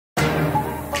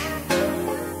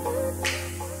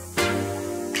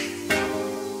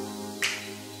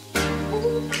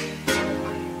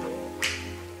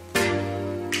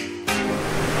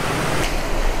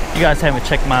you guys haven't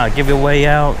checked my giveaway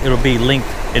out, it'll be linked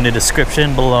in the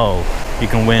description below. You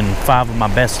can win 5 of my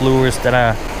best lures that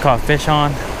I caught fish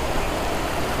on.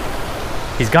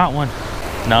 He's got one.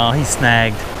 No, he's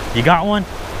snagged. You got one?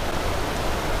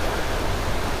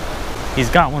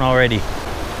 He's got one already.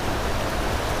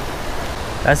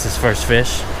 That's his first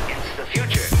fish. It's the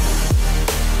future.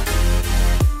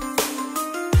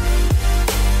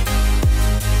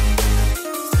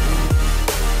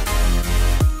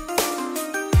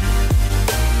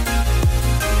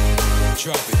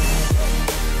 Drop it.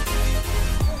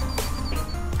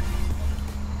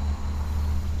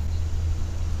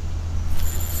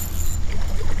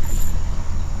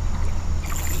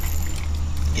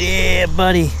 Yeah,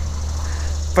 buddy.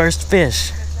 First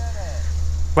fish.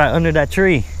 Right under that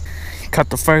tree.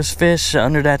 Caught the first fish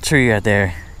under that tree right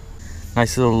there.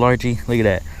 Nice little largie. Look at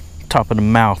that. Top of the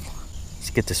mouth.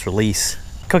 Let's get this release.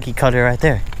 Cookie cutter right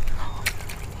there.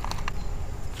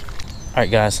 Alright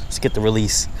guys, let's get the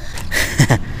release.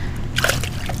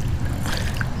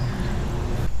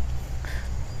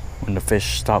 When the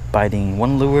fish stop biting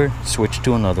one lure, switch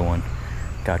to another one.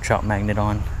 Got a trout magnet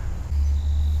on.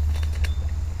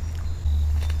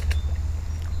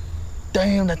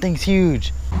 Damn, that thing's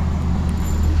huge.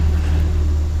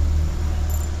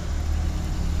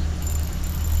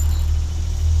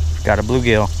 Got a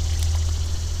bluegill.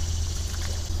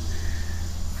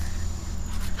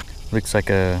 Looks like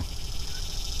a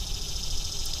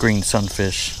green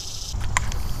sunfish.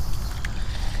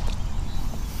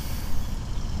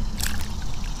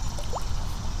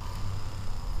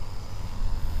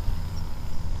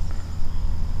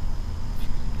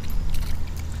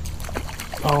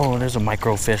 Oh, there's a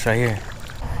microfish right here.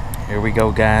 Here we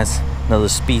go, guys. Another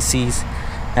species.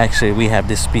 Actually, we have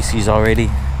this species already.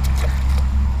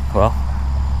 Well,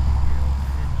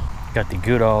 got the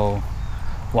good old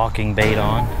walking bait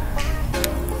on.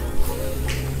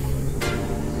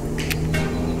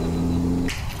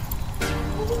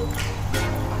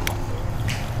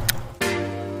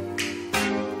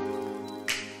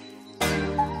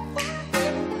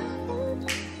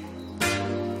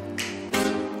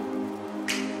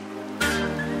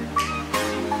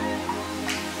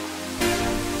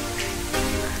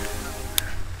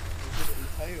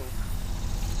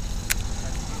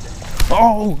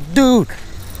 Oh, dude!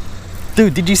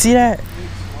 Dude, did you see that?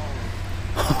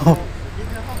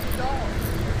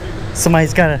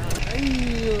 Somebody's got a...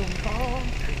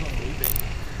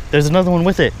 There's another one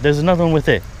with it. There's another one with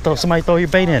it. Somebody throw your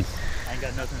bait in. I ain't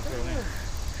got nothing to throw in.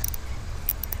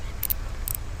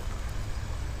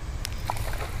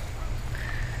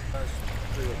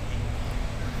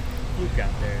 Fluke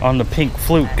out there. On the pink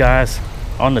fluke, guys.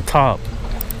 On the top.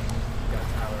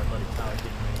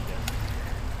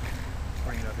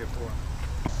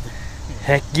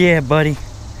 Heck yeah, buddy.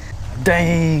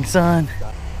 Dang, son.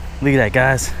 Look at that,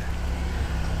 guys.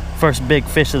 First big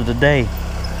fish of the day.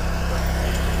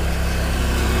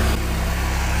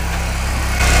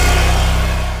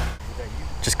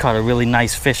 Just caught a really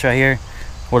nice fish right here.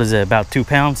 What is it, about 2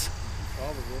 pounds?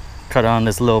 Probably. Caught it on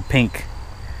this little pink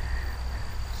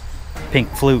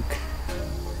fluke.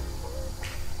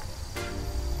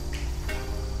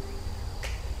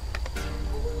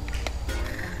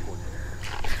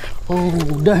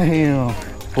 Oh, damn.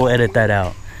 We'll edit that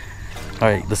out. All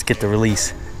right, let's get the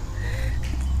release.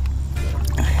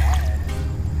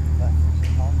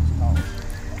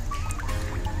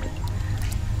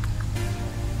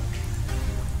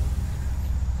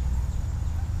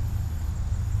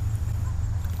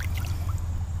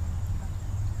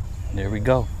 There we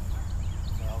go.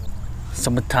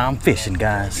 Summertime fishing,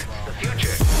 guys. The future.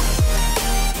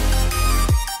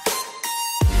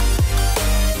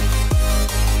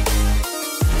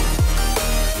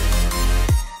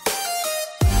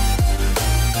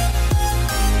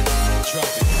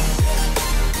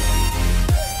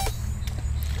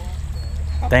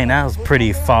 Dang, that was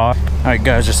pretty far. All right,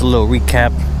 guys, just a little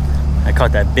recap. I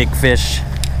caught that big fish.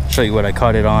 Show you what I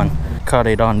caught it on. Caught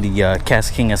it on the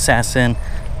Kastking Assassin.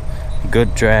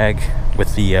 Good drag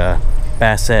with the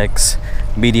Bass X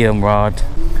medium rod.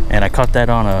 And I caught that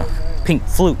on a pink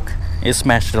fluke. It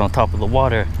smashed it on top of the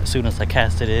water as soon as I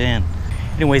casted it in.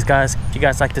 Anyways, guys, if you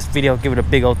guys like this video, give it a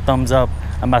big old thumbs up.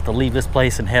 I'm about to leave this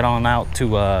place and head on out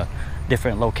to a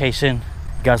different location.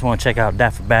 If you guys want to check out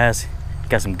Dab4Bass,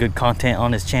 got some good content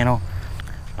on this channel.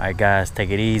 All right, guys,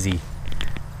 take it easy.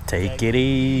 Take it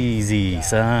easy,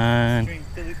 son.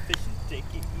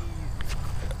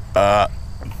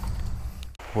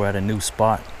 We're at a new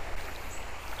spot.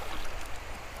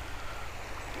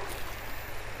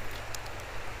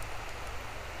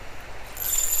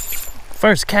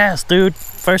 First cast, dude.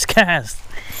 First cast.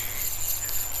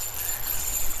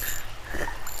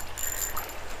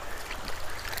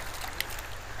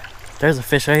 There's a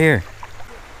fish right here.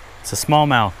 It's a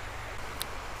smallmouth.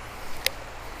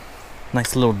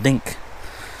 Nice little dink.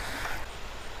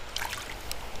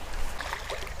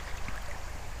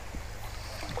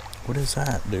 What is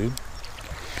that, dude?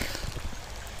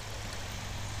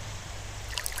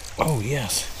 Oh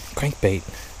yes, crankbait.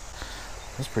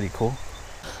 That's pretty cool.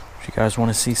 If you guys want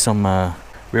to see some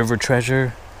river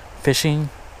treasure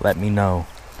fishing, let me know.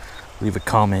 Leave a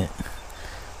comment.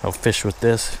 I'll fish with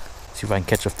this. See if I can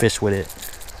catch a fish with it.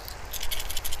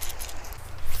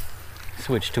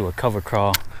 Switch to a cover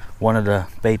crawl. One of the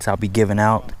baits I'll be giving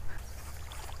out.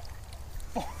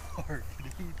 Is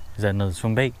that another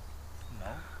swim bait?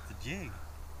 No, it's a jig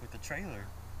with a trailer.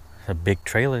 It's a big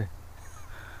trailer.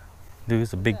 Dude,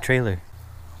 it's a big trailer.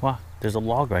 Wow, there's a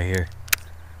log right here.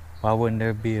 Why wouldn't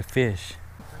there be a fish?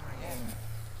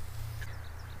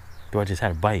 Do I just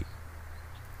had a bite?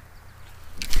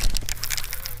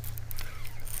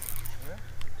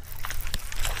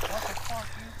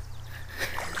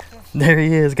 There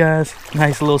he is, guys.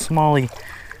 Nice little smallie.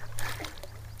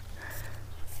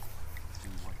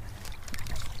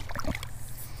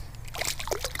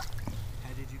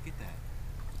 How did you get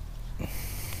that?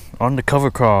 On the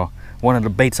cover crawl, one of the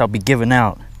baits I'll be giving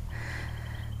out.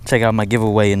 Check out my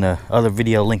giveaway in the other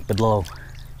video link below.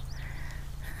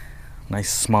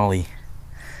 Nice smallie.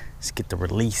 Let's get the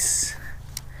release.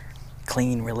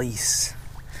 Clean release.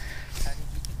 How did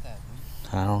you get that,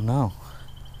 dude? I don't know.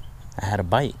 I had a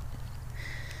bite.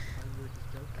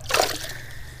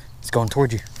 It's going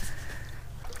toward you.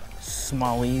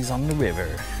 Smallies on the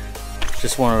river.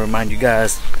 Just want to remind you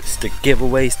guys, the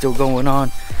giveaway still going on.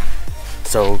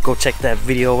 So go check that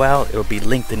video out. It'll be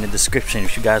linked in the description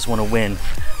if you guys want to win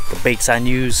the baits I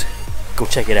use. Go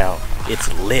check it out. It's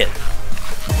lit.